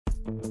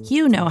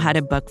You know how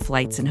to book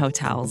flights and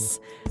hotels.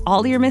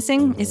 All you're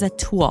missing is a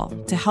tool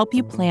to help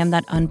you plan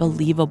that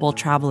unbelievable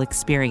travel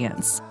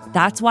experience.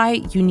 That's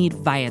why you need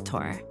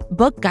Viator.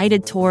 Book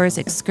guided tours,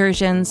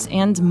 excursions,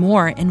 and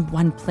more in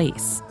one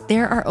place.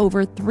 There are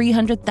over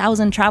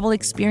 300,000 travel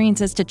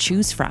experiences to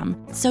choose from,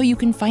 so you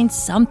can find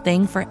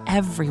something for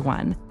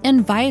everyone.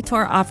 And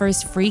Viator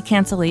offers free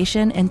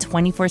cancellation and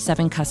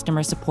 24/7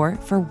 customer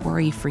support for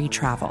worry-free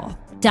travel.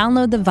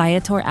 Download the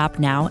Viator app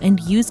now and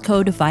use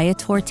code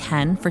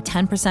Viator10 for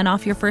 10%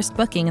 off your first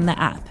booking in the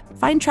app.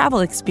 Find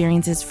travel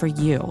experiences for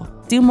you.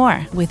 Do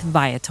more with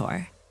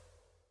Viator.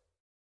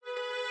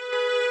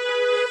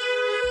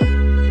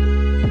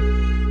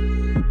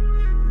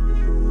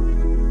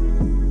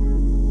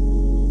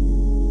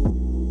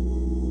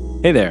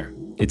 Hey there,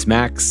 it's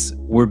Max.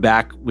 We're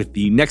back with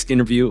the next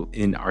interview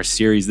in our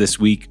series this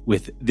week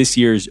with this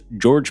year's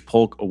George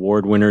Polk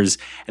Award winners.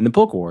 And the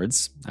Polk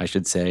Awards, I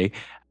should say,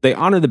 they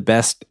honor the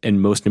best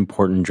and most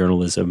important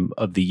journalism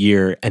of the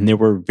year. And there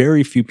were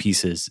very few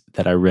pieces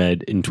that I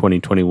read in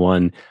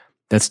 2021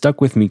 that stuck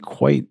with me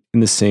quite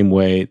in the same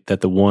way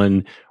that the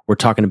one we're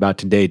talking about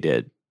today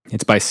did.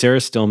 It's by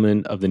Sarah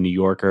Stillman of The New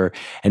Yorker.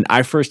 And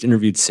I first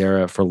interviewed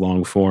Sarah for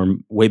long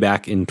form way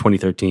back in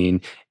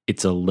 2013.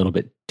 It's a little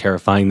bit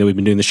terrifying that we've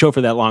been doing the show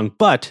for that long,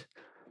 but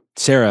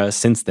Sarah,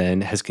 since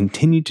then, has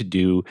continued to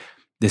do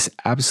this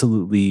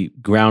absolutely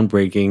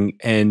groundbreaking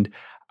and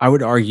I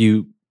would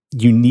argue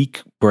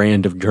unique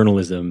brand of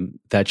journalism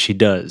that she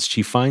does.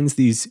 She finds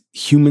these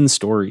human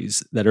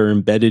stories that are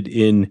embedded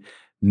in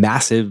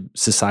massive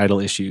societal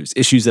issues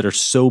that are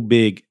so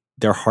big,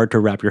 they're hard to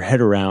wrap your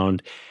head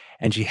around.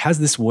 And she has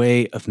this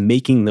way of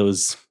making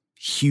those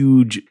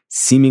huge,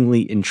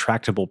 seemingly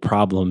intractable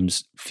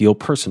problems feel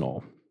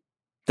personal.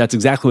 That's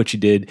exactly what she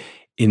did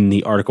in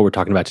the article we're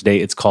talking about today.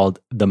 It's called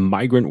The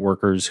Migrant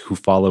Workers Who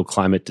Follow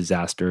Climate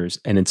Disasters.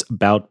 And it's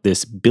about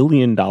this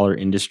billion-dollar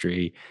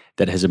industry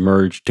that has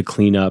emerged to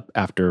clean up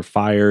after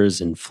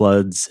fires and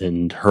floods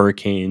and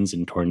hurricanes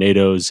and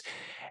tornadoes,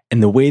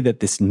 and the way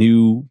that this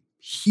new,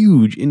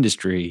 huge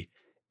industry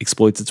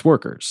exploits its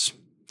workers.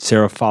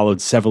 Sarah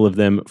followed several of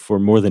them for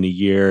more than a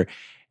year,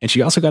 and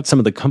she also got some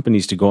of the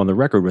companies to go on the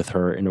record with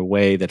her in a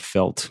way that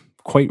felt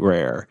quite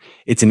rare.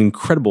 It's an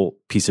incredible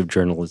piece of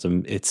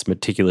journalism. It's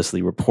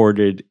meticulously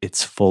reported.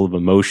 It's full of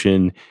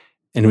emotion.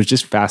 And it was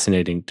just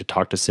fascinating to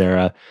talk to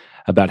Sarah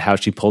about how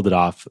she pulled it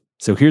off.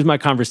 So here's my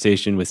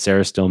conversation with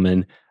Sarah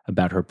Stillman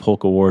about her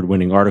Polk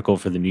Award-winning article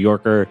for The New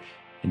Yorker.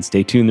 And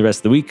stay tuned the rest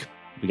of the week.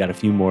 We got a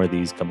few more of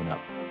these coming up.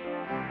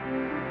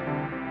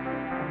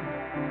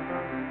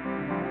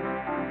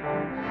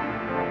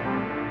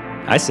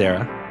 Hi,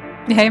 Sarah.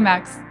 Hey,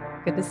 Max.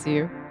 Good to see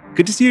you.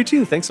 Good to see you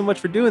too. Thanks so much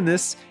for doing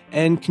this.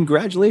 And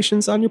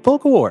congratulations on your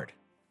Polk Award.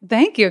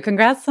 Thank you.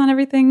 Congrats on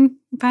everything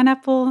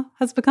Pineapple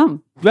has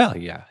become. Well,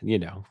 yeah,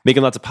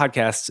 making lots of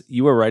podcasts,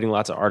 you are writing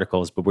lots of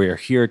articles, but we're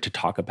here to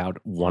talk about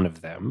one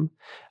of them,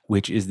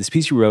 which is this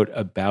piece you wrote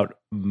about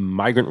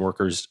migrant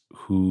workers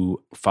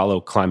who follow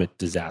climate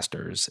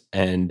disasters.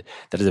 And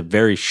that is a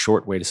very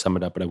short way to sum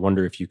it up, but I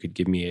wonder if you could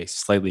give me a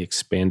slightly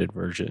expanded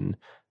version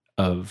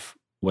of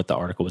what the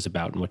article was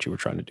about and what you were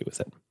trying to do with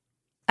it.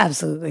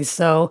 Absolutely.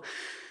 So,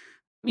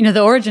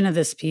 the origin of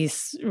this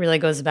piece really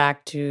goes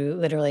back to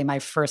literally my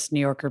first New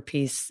Yorker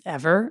piece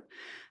ever.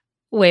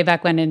 Way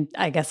back when,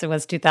 I guess it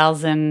was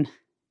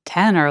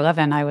 2010 or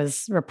 11, I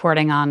was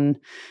reporting on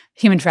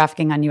human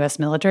trafficking on U.S.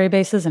 military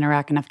bases in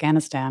Iraq and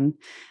Afghanistan.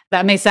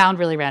 That may sound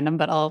really random,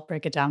 but I'll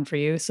break it down for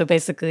you. So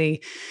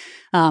basically,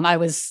 I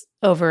was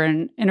over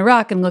in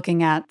Iraq and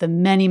looking at the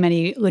many,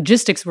 many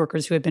logistics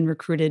workers who had been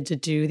recruited to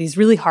do these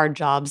really hard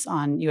jobs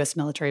on U.S.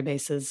 military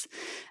bases.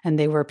 And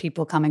they were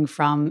people coming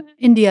from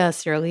India,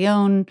 Sierra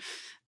Leone,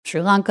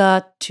 Sri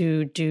Lanka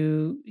to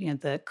do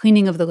the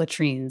cleaning of the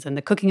latrines and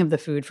the cooking of the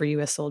food for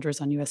U.S. soldiers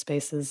on U.S.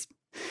 bases.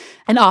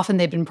 And often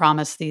they'd been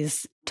promised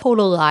these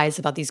total lies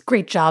about these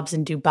great jobs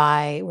in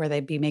Dubai where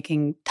they'd be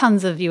making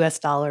tons of U.S.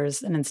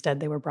 dollars, and instead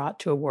they were brought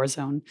to a war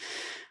zone.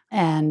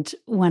 And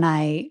when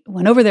I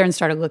went over there and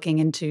started looking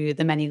into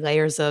the many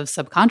layers of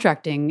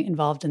subcontracting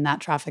involved in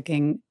that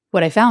trafficking,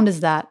 what I found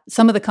is that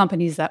some of the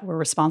companies that were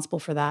responsible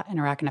for that in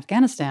Iraq and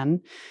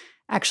Afghanistan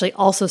actually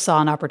also saw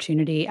an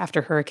opportunity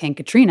after Hurricane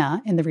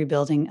Katrina in the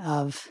rebuilding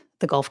of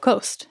the Gulf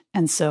Coast.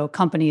 And so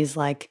companies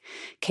like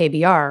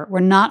KBR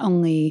were not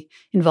only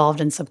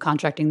involved in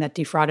subcontracting that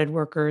defrauded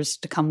workers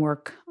to come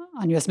work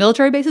on U.S.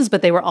 military bases,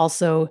 but they were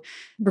also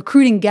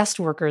recruiting guest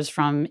workers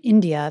from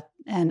India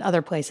and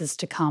other places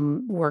to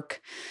come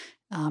work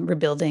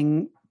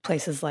rebuilding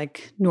places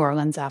like New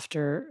Orleans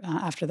after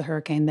the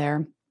hurricane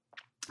there.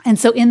 And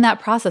so in that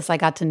process, I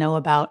got to know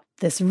about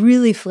this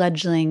really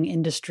fledgling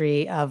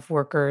industry of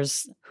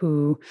workers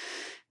who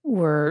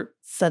were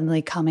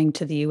suddenly coming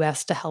to the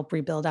U.S. to help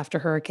rebuild after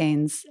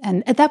hurricanes.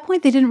 And at that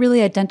point, they didn't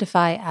really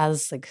identify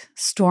as like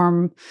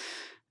storm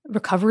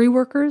recovery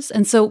workers.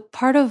 And so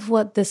part of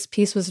what this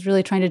piece was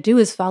really trying to do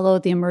is follow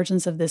the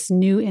emergence of this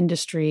new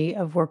industry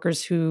of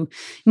workers who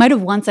might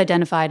have once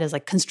identified as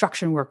like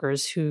construction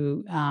workers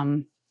who,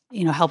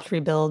 helped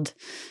rebuild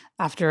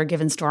after a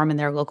given storm in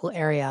their local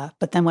area.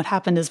 But then what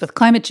happened is with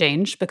climate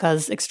change,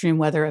 because extreme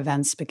weather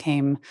events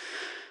became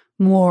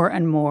more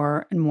and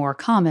more and more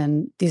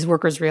common, these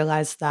workers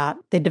realized that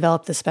they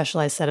developed this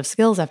specialized set of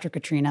skills after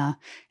Katrina,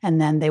 and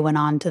then they went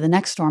on to the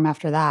next storm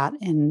after that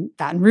in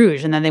Baton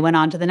Rouge, and then they went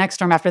on to the next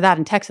storm after that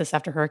in Texas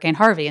after Hurricane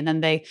Harvey, and then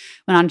they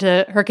went on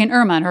to Hurricane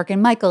Irma and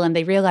Hurricane Michael, and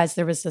they realized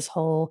there was this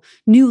whole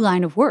new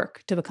line of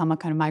work to become a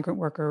kind of migrant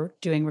worker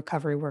doing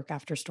recovery work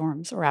after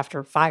storms or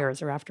after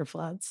fires or after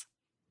floods.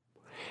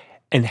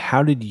 And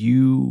how did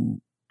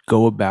you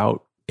go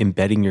about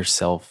embedding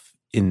yourself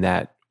in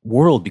that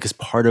world? Because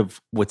part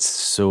of what's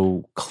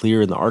so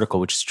clear in the article,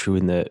 which is true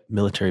in the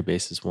military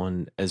bases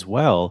one as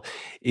well,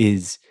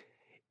 is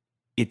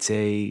it's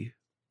a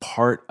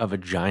part of a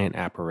giant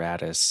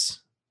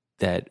apparatus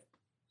that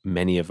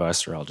many of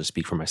us, or I'll just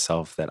speak for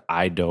myself, that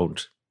I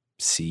don't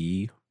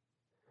see.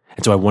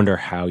 And so I wonder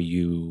how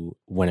you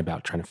went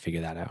about trying to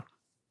figure that out.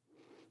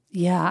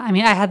 Yeah, I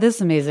mean, I had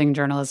this amazing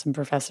journalism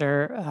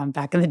professor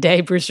back in the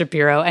day, Bruce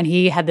Shapiro, and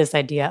he had this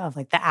idea of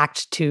like the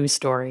Act Two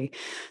story.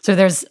 So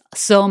there's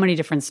so many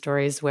different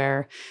stories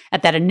where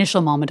at that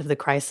initial moment of the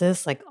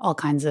crisis, like all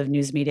kinds of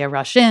news media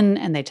rush in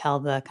and they tell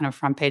the kind of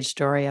front page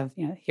story of,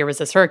 here was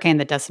this hurricane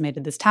that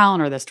decimated this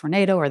town or this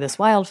tornado or this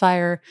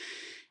wildfire.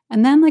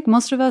 And then like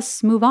most of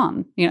us move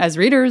on, as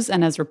readers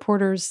and as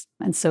reporters.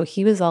 And so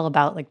he was all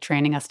about like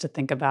training us to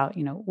think about,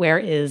 where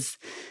is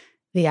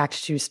the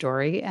Act Two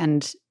story?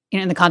 And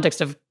in the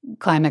context of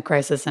climate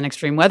crisis and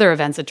extreme weather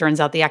events, it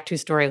turns out the Act Two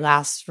story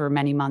lasts for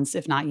many months,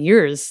 if not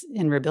years,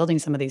 in rebuilding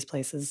some of these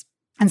places.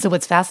 And so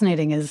what's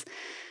fascinating is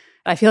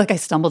I feel like I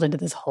stumbled into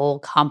this whole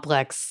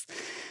complex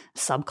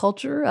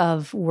subculture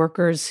of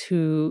workers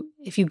who,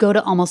 if you go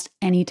to almost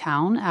any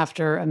town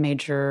after a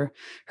major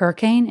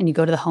hurricane and you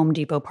go to the Home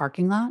Depot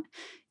parking lot,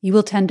 you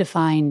will tend to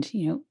find,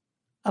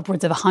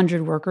 upwards of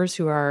 100 workers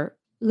who are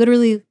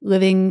literally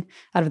living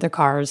out of their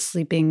cars,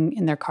 sleeping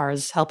in their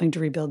cars, helping to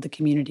rebuild the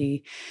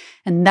community.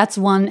 And that's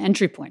one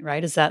entry point,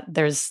 right? Is that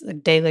there's a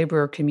day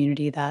laborer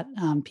community that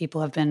people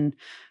have been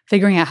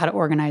figuring out how to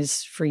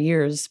organize for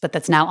years, but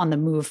that's now on the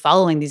move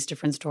following these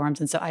different storms.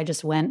 And so I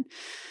just went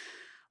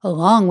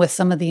along with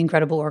some of the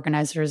incredible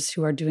organizers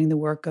who are doing the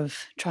work of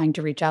trying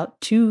to reach out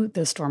to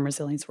the storm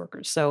resilience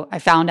workers. So I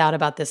found out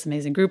about this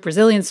amazing group,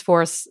 Resilience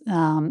Force,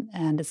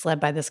 and it's led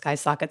by this guy,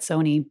 Saket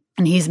Soni.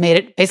 And he's made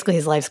it basically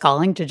his life's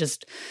calling to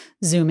just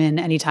zoom in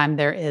anytime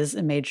there is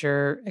a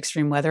major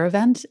extreme weather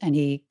event. And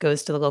he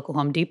goes to the local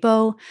Home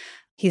Depot.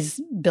 He's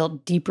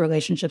built deep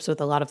relationships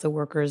with a lot of the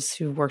workers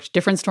who worked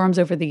different storms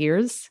over the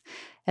years.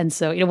 And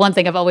so, one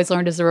thing I've always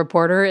learned as a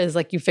reporter is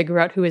like you figure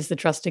out who is the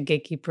trusted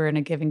gatekeeper in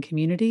a given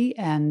community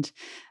and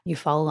you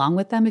follow along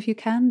with them if you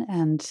can.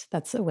 And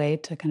that's a way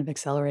to kind of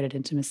accelerated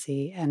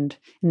intimacy. And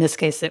in this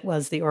case, it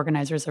was the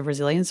organizers of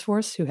Resilience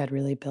Force who had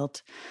really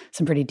built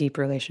some pretty deep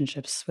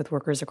relationships with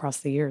workers across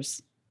the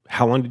years.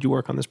 How long did you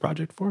work on this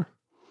project for?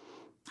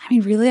 I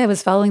mean, really, I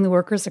was following the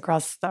workers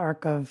across the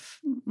arc of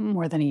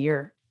more than a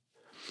year.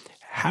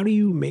 How do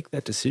you make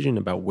that decision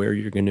about where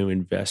you're going to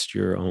invest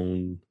your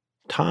own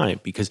time?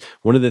 Because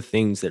one of the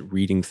things that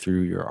reading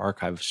through your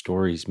archive of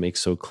stories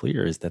makes so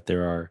clear is that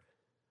there are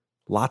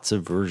lots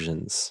of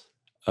versions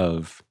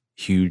of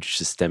huge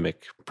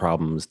systemic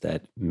problems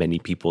that many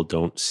people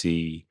don't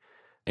see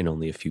and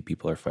only a few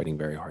people are fighting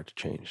very hard to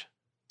change.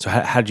 So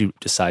how did you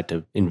decide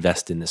to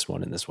invest in this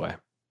one in this way?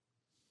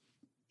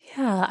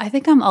 Yeah, I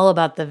think I'm all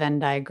about the Venn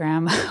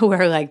diagram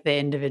where like the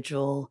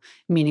individual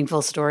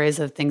meaningful stories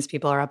of things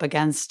people are up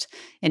against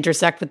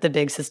intersect with the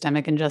big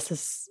systemic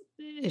injustice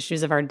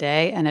issues of our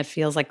day. And it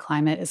feels like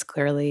climate is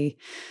clearly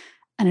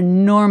an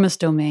enormous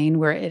domain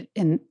where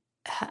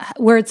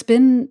it's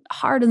been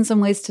hard in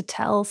some ways to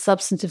tell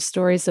substantive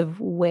stories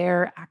of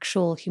where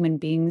actual human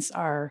beings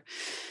are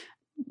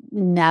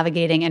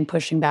navigating and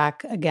pushing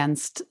back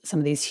against some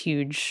of these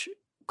huge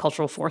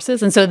cultural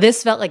forces. And so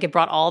this felt like it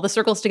brought all the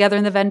circles together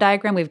in the Venn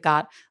diagram. We've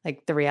got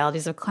like the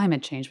realities of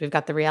climate change. We've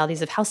got the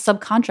realities of how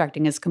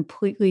subcontracting has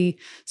completely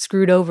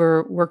screwed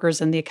over workers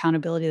and the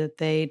accountability that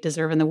they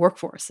deserve in the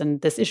workforce. And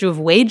this issue of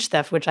wage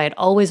theft, which I had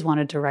always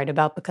wanted to write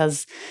about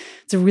because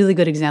it's a really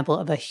good example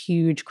of a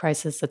huge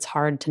crisis that's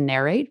hard to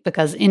narrate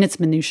because in its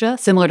minutia,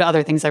 similar to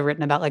other things I've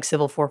written about like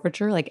civil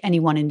forfeiture, like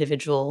any one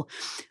individual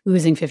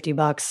losing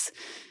 $50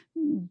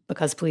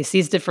 because police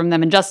seized it from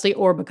them unjustly,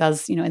 or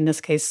because, in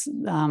this case,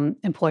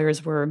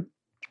 employers were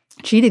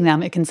cheating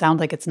them, it can sound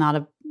like it's not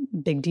a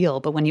big deal.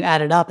 But when you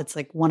add it up, it's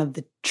like one of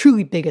the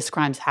truly biggest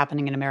crimes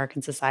happening in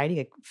American society,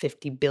 like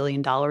 $50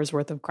 billion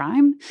worth of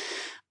crime.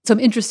 So I'm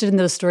interested in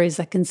those stories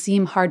that can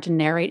seem hard to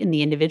narrate in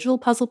the individual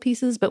puzzle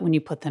pieces, but when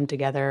you put them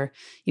together,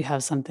 you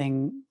have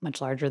something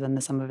much larger than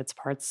the sum of its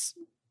parts.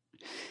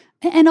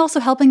 And also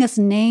helping us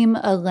name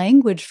a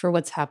language for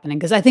what's happening.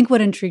 Because I think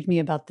what intrigued me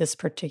about this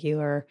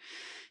particular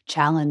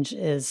challenge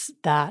is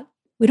that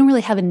we don't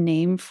really have a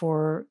name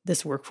for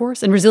this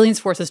workforce. And Resilience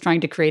Force is trying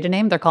to create a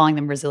name. They're calling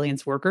them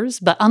resilience workers.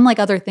 But unlike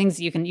other things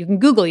you can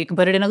Google, you can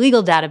put it in a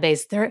legal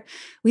database.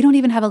 We don't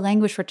even have a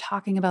language for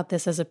talking about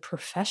this as a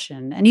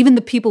profession. And even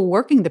the people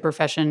working the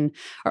profession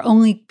are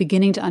only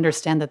beginning to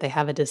understand that they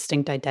have a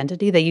distinct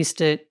identity. They used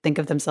to think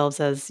of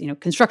themselves as,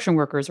 construction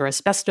workers or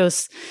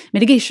asbestos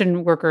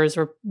mitigation workers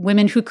or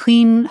women who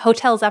clean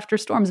hotels after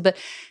storms. But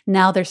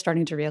now they're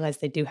starting to realize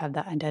they do have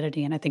that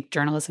identity. And I think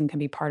journalism can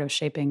be part of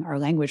shaping our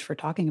language for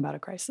talking about a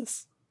crisis.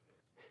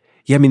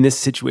 Yeah, I mean, this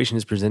situation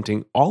is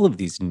presenting all of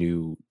these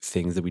new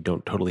things that we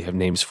don't totally have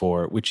names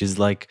for, which is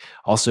like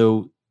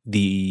also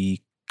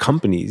the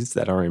companies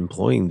that are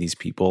employing these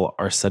people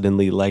are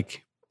suddenly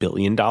like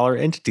billion-dollar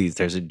entities.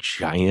 There's a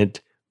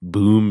giant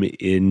boom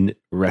in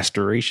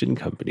restoration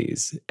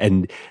companies,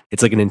 and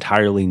it's like an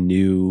entirely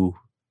new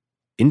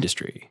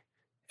industry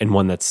and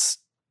one that's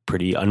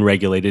pretty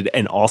unregulated.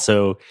 And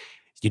also,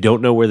 you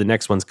don't know where the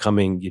next one's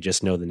coming. You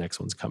just know the next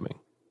one's coming.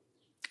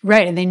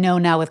 Right. And they know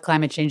now with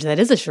climate change that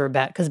is a sure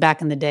bet, because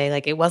back in the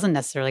day, it wasn't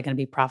necessarily going to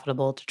be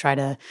profitable to try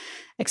to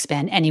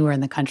expand anywhere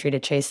in the country to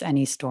chase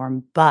any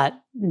storm. But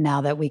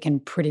now that we can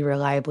pretty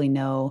reliably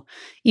know,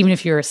 even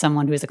if you're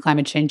someone who is a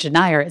climate change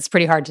denier, it's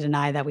pretty hard to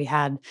deny that we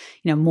had,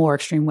 more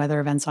extreme weather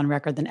events on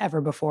record than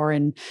ever before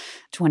in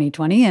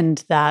 2020,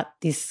 and that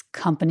these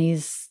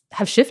companies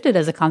have shifted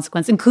as a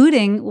consequence,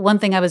 including one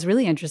thing I was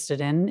really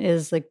interested in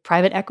is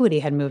private equity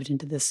had moved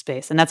into this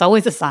space. And that's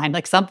always a sign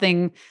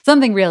something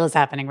real is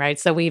happening, right?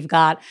 So we've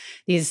got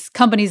these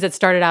companies that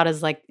started out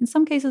as in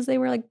some cases they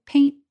were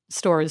paint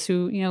stores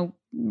who,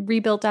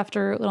 rebuilt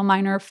after little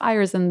minor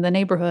fires in the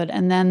neighborhood.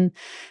 And then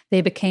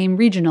they became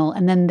regional.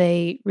 And then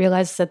they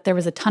realized that there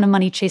was a ton of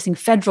money chasing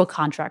federal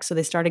contracts. So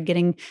they started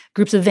getting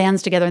groups of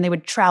vans together and they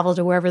would travel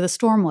to wherever the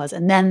storm was.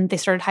 And then they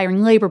started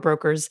hiring labor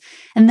brokers.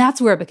 And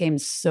that's where it became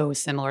so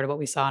similar to what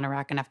we saw in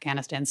Iraq and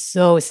Afghanistan,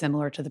 so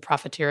similar to the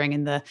profiteering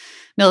in the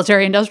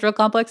military industrial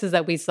complex, is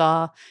that we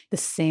saw the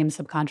same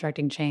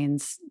subcontracting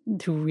chains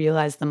who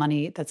realized the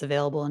money that's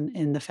available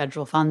in the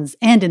federal funds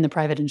and in the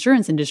private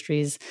insurance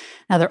industries.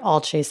 Now they're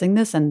all chasing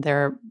this, and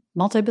they're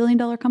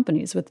multi-billion-dollar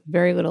companies with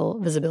very little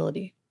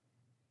visibility.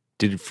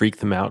 Did it freak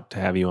them out to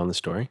have you on the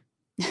story?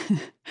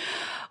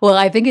 Well,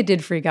 I think it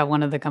did freak out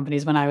one of the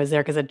companies when I was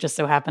there, because it just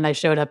so happened I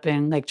showed up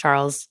in Lake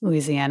Charles,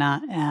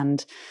 Louisiana,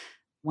 and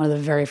one of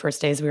the very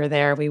first days we were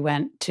there, we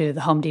went to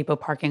the Home Depot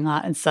parking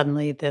lot, and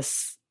suddenly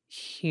this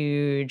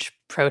huge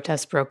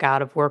protest broke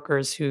out of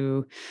workers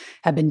who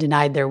had been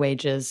denied their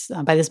wages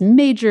by this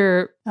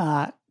major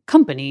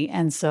company.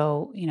 And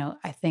so,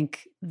 I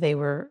think they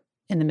were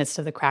in the midst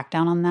of the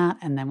crackdown on that.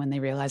 And then when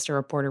they realized a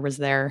reporter was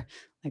there,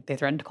 they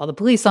threatened to call the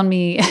police on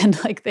me, and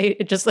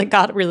it just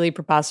got really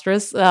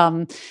preposterous.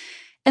 And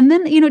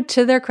then,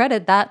 to their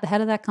credit, the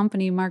head of that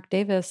company, Mark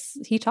Davis,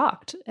 he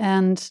talked,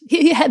 and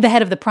he had the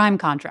head of the prime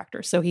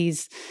contractor. So he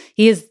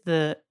is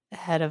the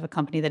head of a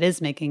company that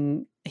is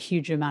making a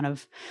huge amount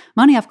of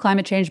money off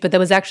climate change, but that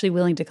was actually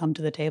willing to come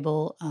to the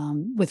table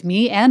with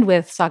me and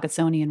with Socket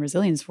Sony and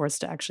Resilience Force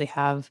to actually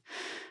have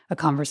a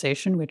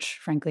conversation, which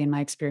frankly, in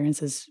my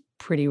experience, is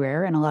pretty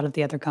rare. And a lot of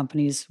the other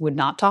companies would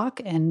not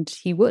talk, and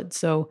he would.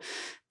 So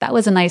that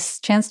was a nice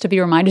chance to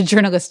be reminded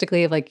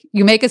journalistically of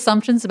you make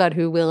assumptions about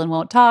who will and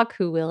won't talk,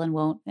 who will and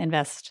won't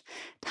invest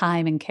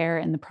time and care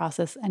in the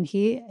process. And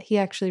he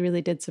actually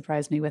really did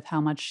surprise me with how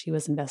much he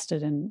was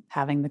invested in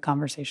having the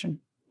conversation.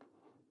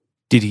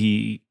 Did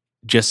he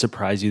just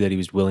surprise you that he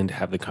was willing to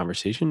have the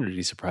conversation, or did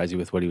he surprise you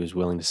with what he was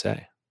willing to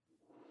say?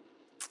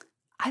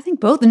 I think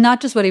both, and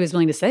not just what he was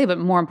willing to say, but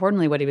more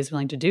importantly, what he was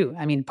willing to do.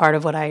 I mean, part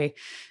of what I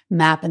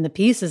map in the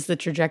piece is the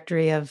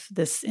trajectory of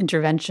this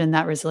intervention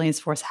that Resilience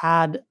Force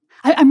had.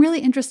 I'm really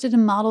interested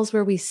in models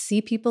where we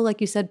see people,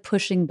 like you said,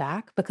 pushing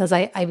back, because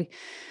I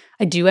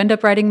do end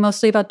up writing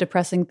mostly about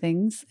depressing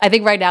things. I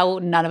think right now,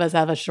 none of us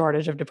have a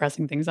shortage of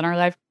depressing things in our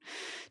life.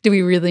 Do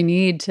we really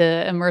need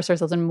to immerse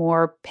ourselves in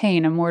more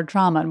pain and more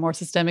trauma and more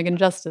systemic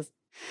injustice?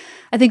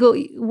 I think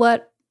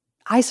what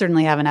I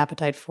certainly have an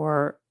appetite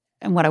for,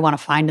 and what I want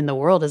to find in the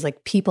world, is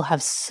people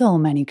have so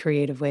many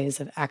creative ways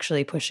of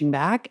actually pushing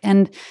back.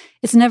 And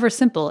it's never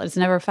simple. It's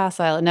never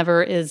facile. It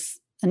never is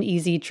an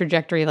easy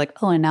trajectory of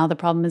oh, and now the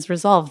problem is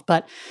resolved.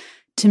 But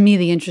to me,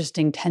 the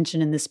interesting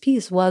tension in this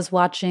piece was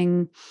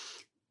watching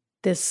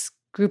this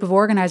group of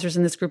organizers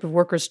and this group of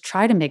workers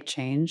try to make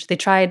change. They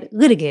tried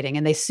litigating,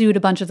 and they sued a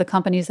bunch of the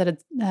companies that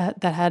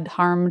had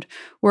harmed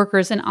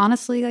workers. And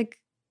honestly,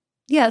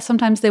 yeah,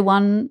 sometimes they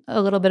won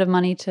a little bit of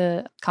money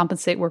to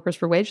compensate workers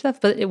for wage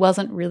theft, but it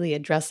wasn't really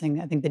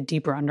addressing, I think, the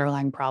deeper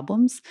underlying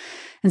problems.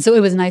 And so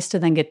it was nice to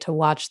then get to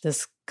watch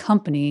this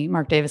company,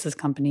 Mark Davis's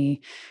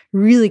company,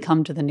 really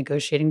come to the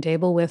negotiating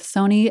table with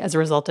Sony as a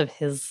result of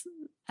his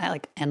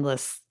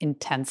endless,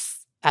 intense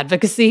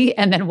advocacy,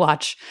 and then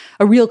watch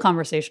a real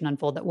conversation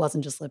unfold that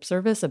wasn't just lip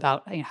service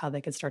about how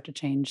they could start to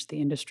change the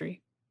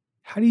industry.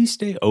 How do you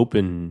stay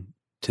open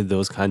to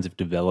those kinds of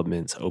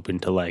developments, open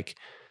to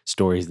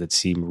stories that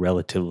seem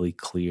relatively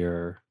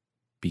clear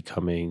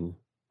becoming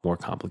more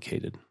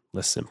complicated,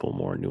 less simple,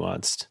 more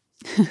nuanced?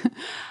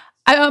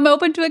 I'm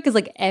open to it because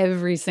like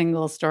every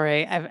single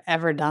story I've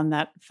ever done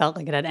that felt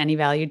like it had any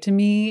value to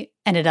me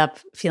ended up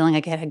feeling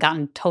like it had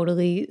gotten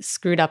totally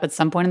screwed up at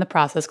some point in the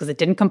process because it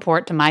didn't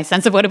comport to my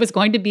sense of what it was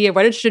going to be or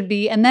what it should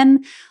be. And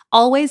then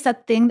always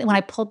that thing that when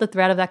I pulled the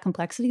thread of that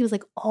complexity, it was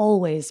like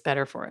always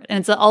better for it. And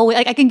it's always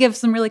like I can give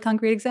some really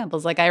concrete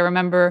examples. Like I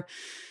remember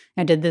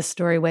I did this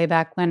story way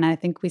back when I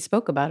think we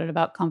spoke about it,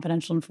 about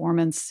confidential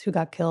informants who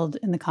got killed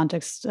in the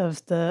context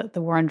of the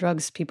war on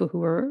drugs, people who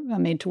were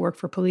made to work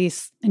for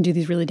police and do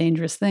these really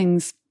dangerous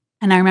things.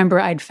 And I remember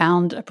I'd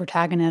found a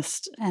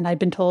protagonist and I'd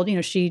been told,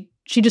 she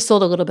just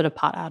sold a little bit of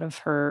pot out of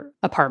her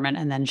apartment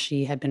and then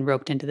she had been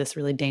roped into this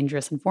really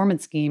dangerous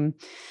informant scheme.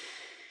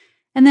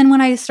 And then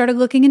when I started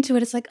looking into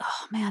it, it's like,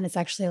 oh man, it's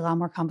actually a lot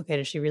more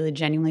complicated. She really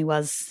genuinely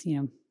was,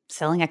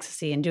 selling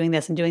ecstasy and doing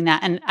this and doing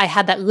that. And I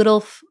had that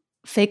little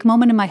fake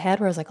moment in my head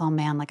where I was like, oh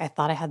man, like I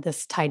thought I had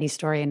this tidy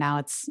story and now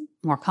it's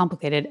more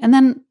complicated. And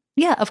then,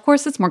 yeah, of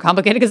course it's more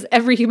complicated because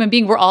every human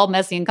being, we're all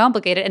messy and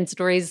complicated and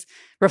stories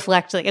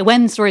reflect, like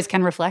when stories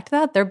can reflect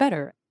that, they're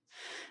better.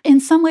 In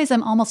some ways,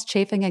 I'm almost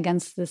chafing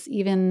against this,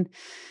 even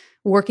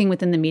working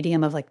within the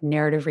medium of like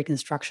narrative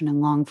reconstruction and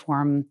long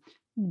form.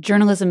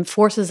 Journalism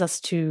forces us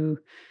to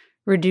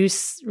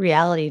reduce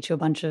reality to a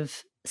bunch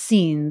of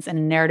scenes and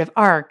a narrative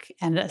arc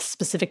and a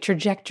specific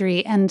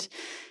trajectory. And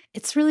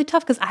it's really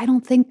tough because I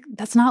don't think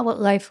that's not what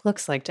life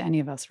looks like to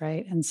any of us,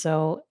 right? And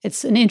so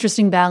it's an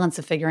interesting balance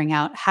of figuring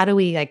out how do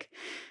we like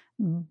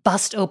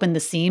bust open the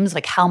seams,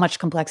 like how much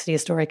complexity a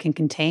story can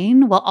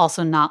contain, while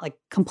also not like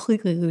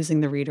completely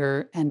losing the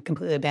reader and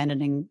completely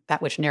abandoning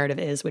that which narrative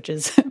is, which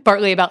is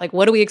partly about like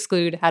what do we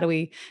exclude? How do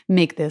we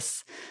make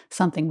this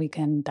something we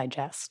can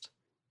digest?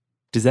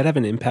 Does that have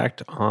an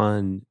impact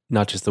on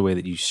not just the way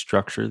that you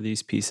structure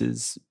these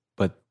pieces,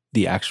 but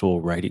the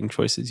actual writing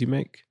choices you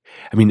make?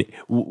 I mean,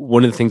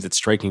 one of the things that's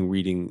striking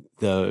reading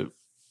the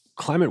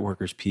climate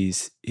workers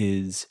piece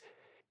is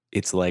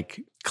it's like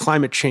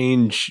climate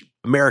change,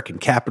 American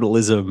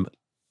capitalism,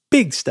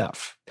 big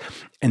stuff.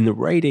 And the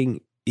writing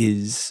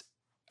is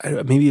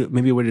maybe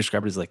a way to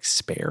describe it is like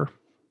spare.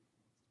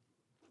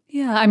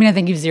 Yeah, I mean, I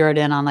think you've zeroed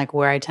in on like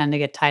where I tend to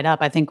get tied up.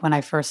 I think when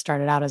I first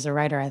started out as a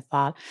writer, I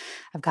thought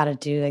I've got to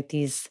do like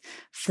these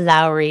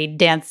flowery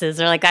dances,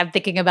 or like I'm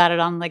thinking about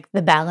it on like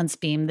the balance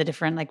beam, the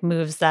different like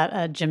moves that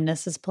a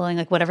gymnast is pulling,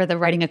 like whatever the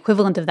writing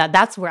equivalent of that.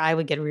 That's where I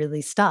would get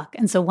really stuck.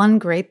 And so one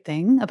great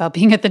thing about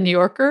being at the New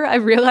Yorker, I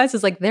realized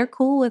is like they're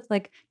cool with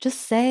like just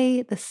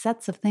say the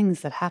sets of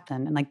things that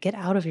happen and like get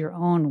out of your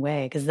own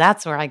way, because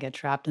that's where I get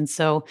trapped. And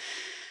so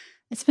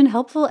it's been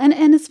helpful, and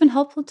it's been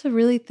helpful to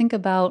really think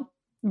about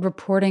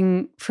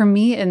reporting for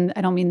me, and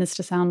I don't mean this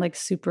to sound like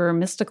super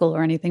mystical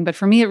or anything, but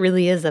for me, it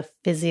really is a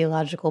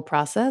physiological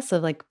process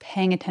of like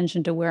paying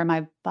attention to where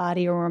my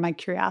body or where my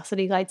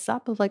curiosity lights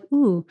up of like,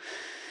 ooh,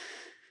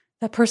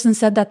 that person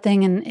said that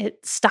thing and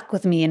it stuck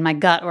with me in my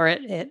gut, or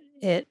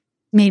it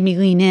made me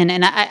lean in.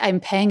 And I'm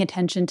paying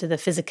attention to the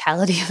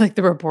physicality of like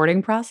the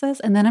reporting process.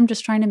 And then I'm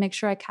just trying to make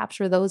sure I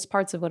capture those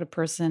parts of what a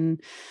person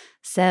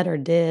said or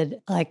did.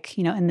 Like,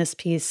 in this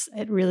piece,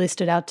 it really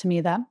stood out to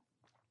me that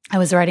I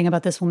was writing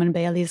about this woman,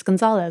 Beatriz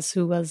Gonzalez,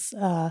 who was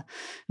a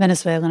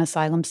Venezuelan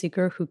asylum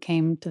seeker who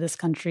came to this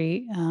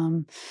country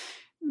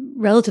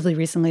relatively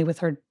recently with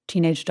her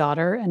teenage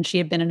daughter. And she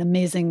had been an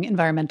amazing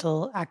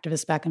environmental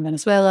activist back in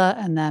Venezuela.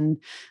 And then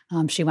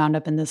she wound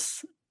up in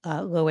this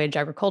low-wage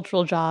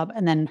agricultural job.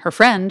 And then her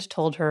friend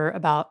told her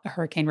about a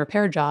hurricane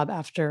repair job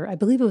I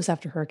believe it was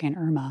after Hurricane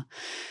Irma.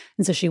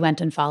 And so she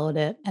went and followed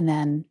it. And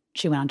then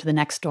she went on to the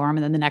next storm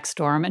and then the next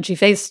storm. And she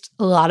faced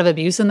a lot of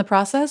abuse in the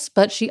process,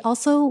 but she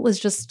also was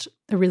just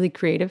a really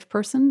creative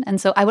person. And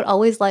so I would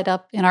always light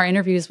up in our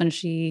interviews when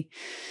she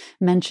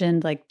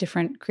mentioned like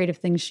different creative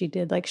things she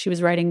did. Like she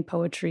was writing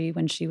poetry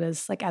when she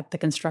was like at the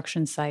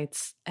construction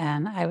sites.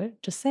 And I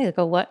would just say, like,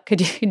 oh,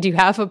 do you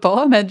have a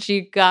poem? And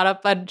she got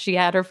up and she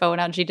had her phone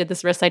out and she did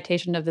this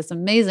recitation of this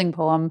amazing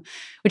poem,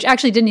 which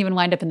actually didn't even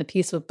wind up in the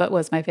piece, but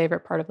was my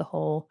favorite part of the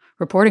whole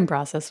reporting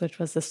process, which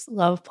was this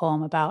love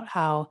poem about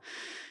how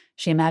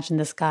she imagined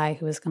this guy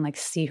who was going to like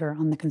see her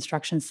on the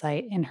construction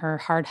site in her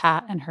hard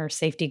hat and her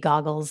safety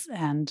goggles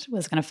and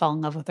was going to fall in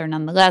love with her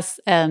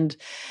nonetheless. And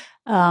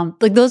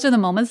like those are the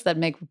moments that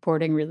make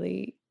reporting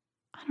really,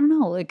 I don't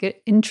know,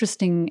 like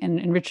interesting and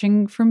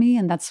enriching for me.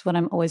 And that's what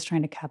I'm always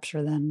trying to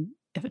capture then,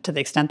 to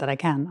the extent that I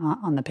can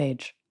on the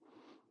page.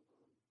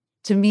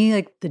 To me,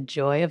 like the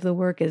joy of the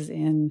work is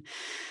in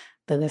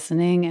the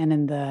listening and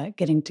in the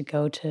getting to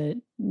go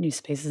to new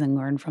spaces and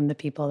learn from the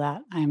people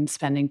that I'm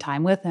spending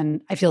time with.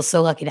 And I feel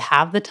so lucky to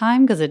have the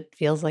time because it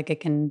feels like it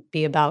can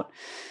be about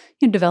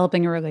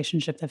developing a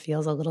relationship that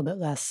feels a little bit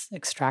less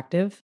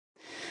extractive.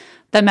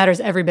 That matters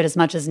every bit as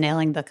much as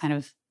nailing the kind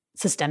of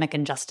systemic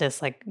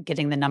injustice, like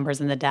getting the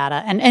numbers and the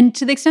data. And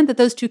to the extent that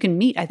those two can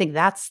meet, I think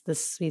that's the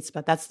sweet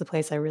spot. That's the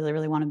place I really,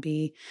 really want to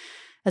be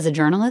as a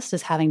journalist,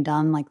 is having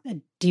done like a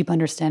deep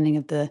understanding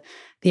of the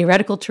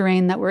theoretical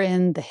terrain that we're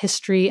in, the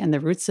history and the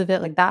roots of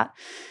it. Like that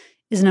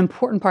is an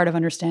important part of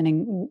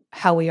understanding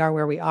how we are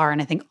where we are.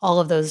 And I think all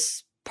of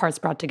those parts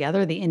brought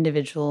together, the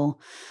individual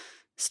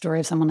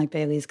story of someone like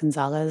Beatriz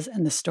Gonzalez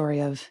and the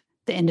story of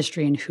the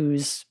industry and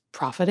who's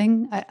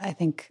profiting. I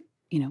think,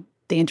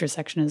 the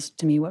intersection is,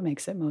 to me, what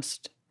makes it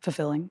most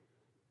fulfilling.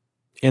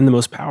 And the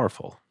most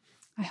powerful.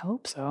 I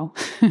hope so.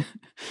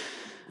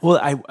 Well,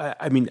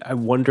 I mean, I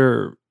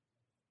wonder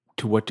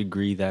to what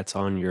degree that's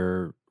on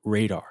your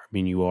radar. I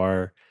mean, you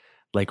are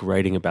like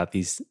writing about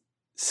these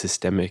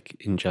systemic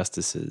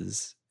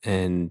injustices,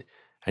 and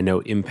I know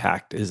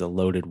impact is a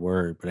loaded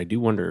word, but I do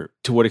wonder,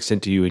 to what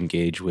extent do you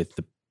engage with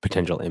the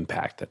potential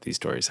impact that these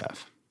stories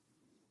have?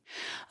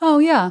 Oh,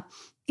 yeah.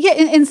 Yeah,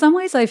 in some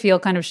ways I feel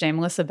kind of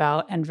shameless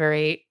about and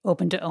very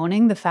open to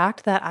owning the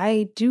fact that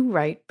I do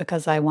write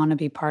because I want to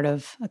be part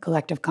of a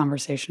collective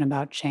conversation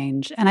about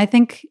change. And I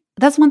think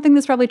that's one thing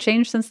that's probably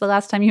changed since the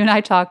last time you and I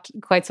talked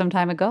quite some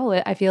time ago.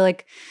 I feel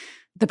like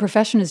the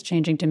profession is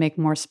changing to make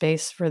more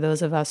space for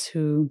those of us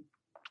who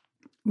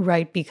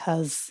write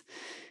because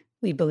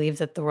we believe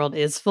that the world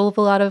is full of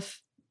a lot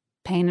of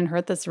pain and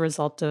hurt that's a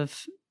result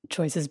of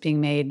choices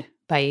being made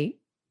by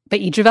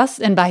each of us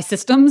and by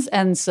systems.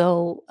 And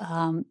so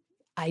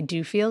I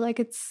do feel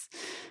like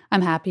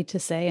I'm happy to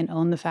say and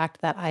own the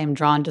fact that I am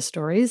drawn to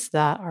stories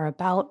that are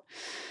about,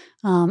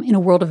 in a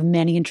world of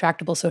many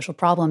intractable social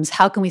problems,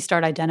 how can we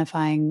start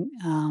identifying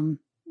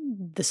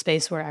the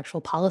space where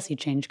actual policy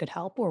change could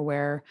help, or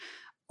where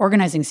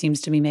organizing seems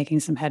to be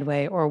making some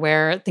headway, or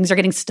where things are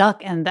getting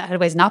stuck and that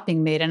headway is not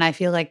being made. And I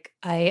feel like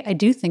I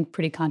do think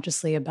pretty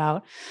consciously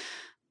about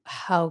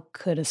how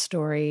could a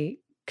story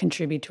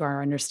contribute to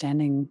our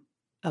understanding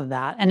of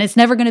that. And it's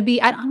never going to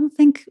be, I don't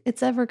think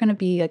it's ever going to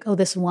be like, oh,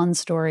 this one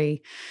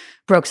story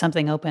broke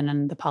something open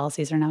and the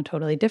policies are now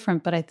totally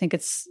different. But I think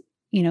it's,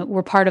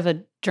 we're part of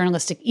a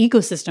journalistic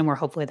ecosystem where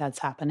hopefully that's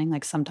happening.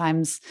 Like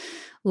sometimes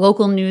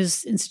local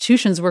news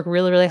institutions work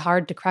really, really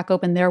hard to crack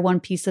open their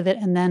one piece of it.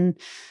 And then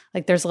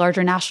like there's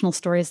larger national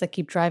stories that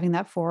keep driving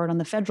that forward on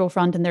the federal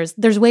front. And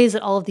there's ways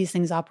that all of these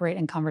things operate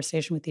in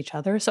conversation with each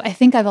other. So I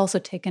think I've also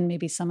taken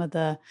maybe some of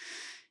the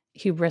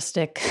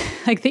hubristic,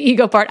 like the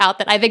ego part out,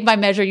 that I think my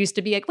measure used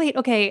to be like, wait,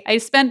 okay, I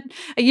spent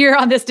a year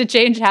on this to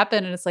change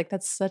happen. And it's like,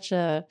 that's such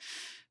a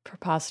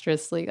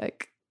preposterously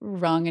like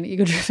wrong and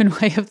ego-driven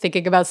way of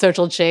thinking about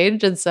social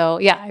change. And so,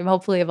 yeah, I'm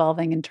hopefully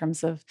evolving in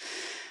terms of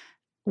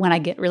when I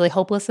get really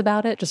hopeless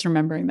about it, just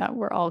remembering that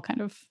we're all kind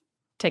of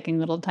taking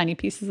little tiny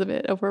pieces of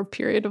it over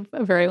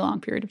a very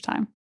long period of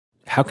time.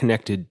 How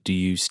connected do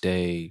you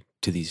stay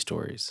to these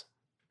stories?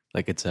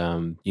 Like it's,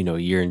 a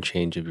year and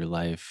change of your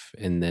life,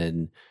 and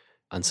then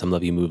on some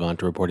level you move on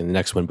to reporting the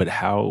next one, but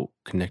how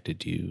connected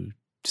do you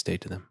stay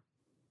to them?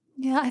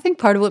 Yeah, I think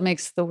part of what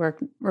makes the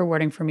work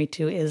rewarding for me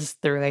too is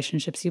the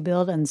relationships you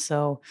build. And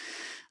so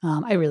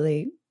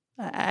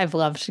I've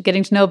loved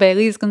getting to know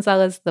Beatriz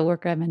Gonzalez, the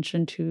worker I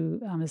mentioned, who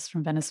is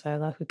from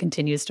Venezuela, who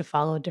continues to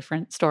follow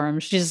different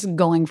storms. She's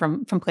going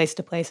from place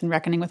to place and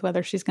reckoning with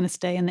whether she's going to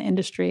stay in the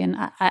industry. And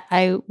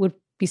I would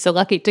be so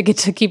lucky to get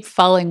to keep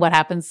following what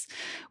happens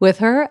with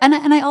her. And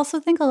I also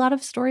think a lot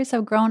of stories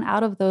have grown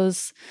out of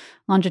those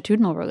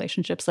longitudinal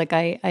relationships. Like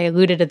I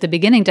alluded at the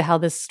beginning to how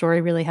this story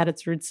really had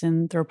its roots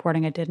in the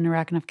reporting I did in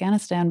Iraq and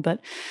Afghanistan, but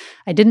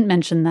I didn't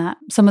mention that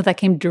some of that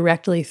came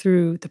directly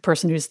through the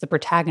person who's the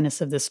protagonist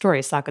of this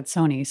story, Saqet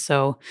Soni.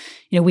 So,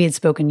 we had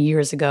spoken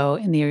years ago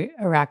in the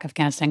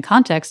Iraq-Afghanistan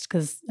context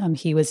because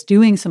he was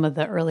doing some of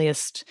the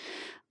earliest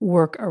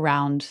work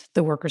around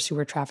the workers who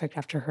were trafficked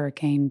after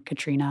Hurricane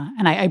Katrina.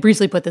 And I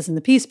briefly put this in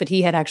the piece, but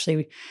he had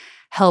actually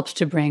helped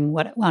to bring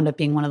what wound up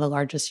being one of the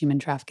largest human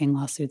trafficking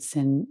lawsuits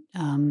in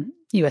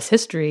U.S.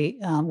 history,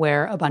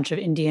 where a bunch of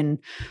Indian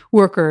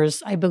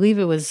workers, I believe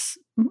it was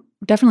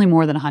definitely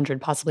more than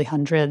 100, possibly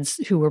hundreds,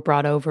 who were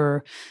brought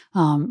over,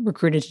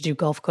 recruited to do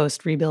Gulf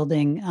Coast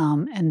rebuilding,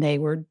 and they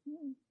were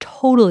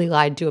totally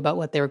lied to about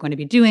what they were going to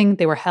be doing.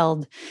 They were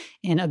held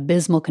in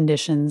abysmal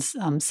conditions,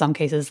 some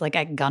cases like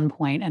at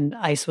gunpoint, and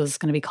ICE was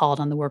going to be called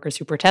on the workers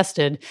who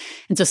protested.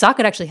 And so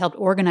Saqet actually helped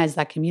organize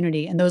that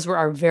community. And those were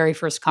our very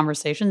first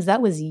conversations.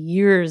 That was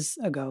years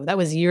ago. That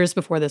was years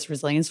before this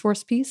Resilience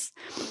Force piece.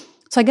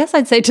 So I guess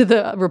I'd say to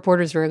the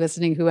reporters who are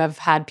listening who have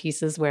had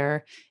pieces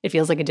where it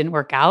feels like it didn't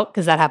work out,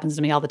 because that happens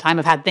to me all the time.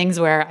 I've had things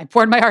where I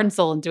poured my heart and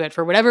soul into it.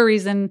 For whatever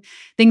reason,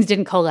 things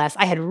didn't coalesce.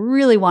 I had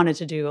really wanted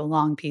to do a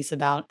long piece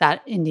about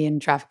that Indian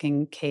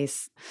trafficking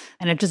case,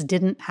 and it just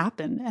didn't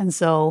happen. And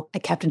so I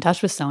kept in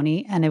touch with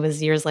Soni, and it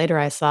was years later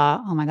I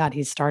saw, oh my God,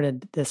 he's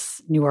started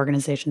this new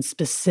organization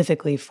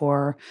specifically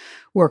for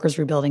workers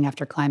rebuilding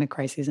after climate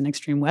crises and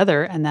extreme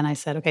weather. And then I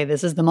said, okay,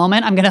 this is the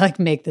moment. I'm going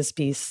to make this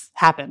piece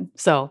happen.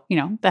 So,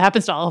 that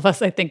happens to all of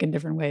us, I think, in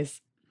different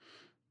ways.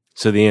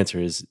 So the answer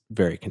is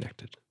very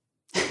connected.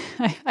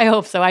 I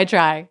hope so. I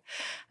try.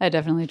 I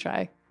definitely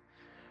try.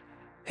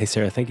 Hey,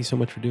 Sarah, thank you so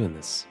much for doing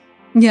this.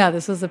 Yeah,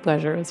 this was a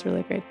pleasure. It was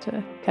really great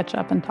to catch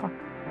up and talk.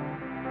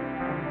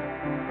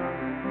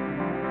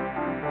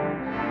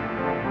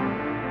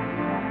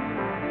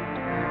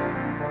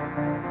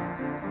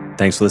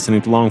 Thanks for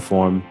listening to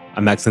Longform.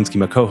 I'm Max Linsky.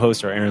 My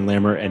co-hosts are Aaron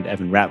Lammer and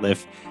Evan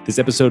Ratliff. This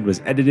episode was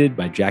edited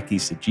by Jackie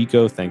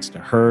Sajiko. Thanks to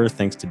her.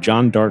 Thanks to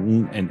John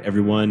Darton and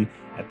everyone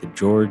at the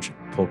George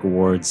Polk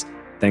Awards.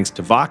 Thanks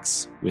to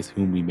Vox, with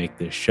whom we make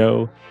this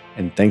show.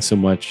 And thanks so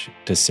much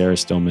to Sarah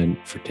Stillman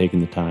for taking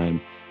the time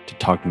to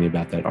talk to me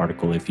about that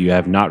article. If you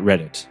have not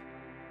read it,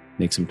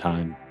 make some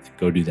time and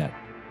go do that.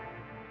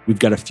 We've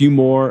got a few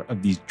more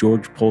of these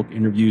George Polk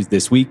interviews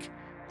this week,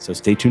 so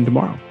stay tuned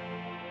tomorrow.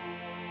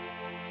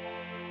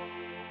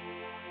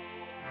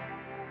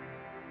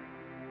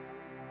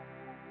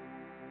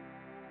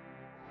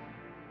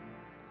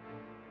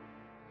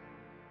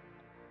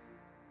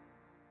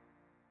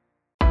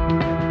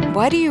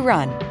 Why do you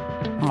run?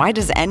 Why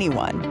does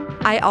anyone?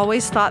 I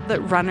always thought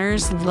that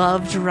runners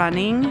loved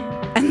running,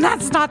 and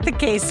that's not the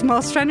case.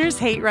 Most runners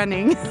hate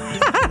running,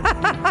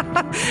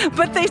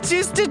 but they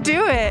choose to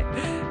do it.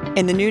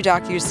 In the new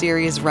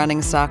docuseries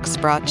Running Sucks,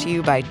 brought to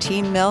you by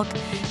Team Milk,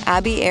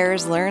 Abby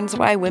Ayers learns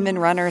why women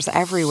runners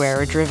everywhere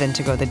are driven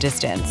to go the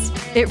distance.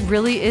 It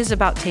really is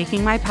about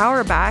taking my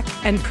power back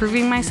and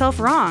proving myself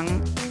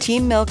wrong.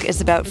 Team Milk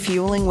is about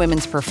fueling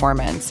women's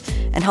performance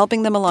and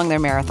helping them along their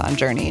marathon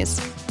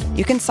journeys.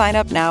 You can sign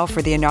up now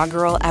for the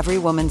inaugural Every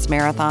Woman's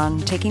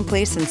Marathon taking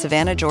place in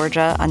Savannah,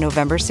 Georgia on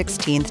November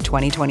 16th,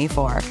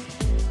 2024.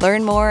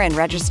 Learn more and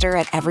register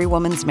at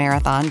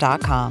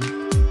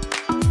everywomansmarathon.com.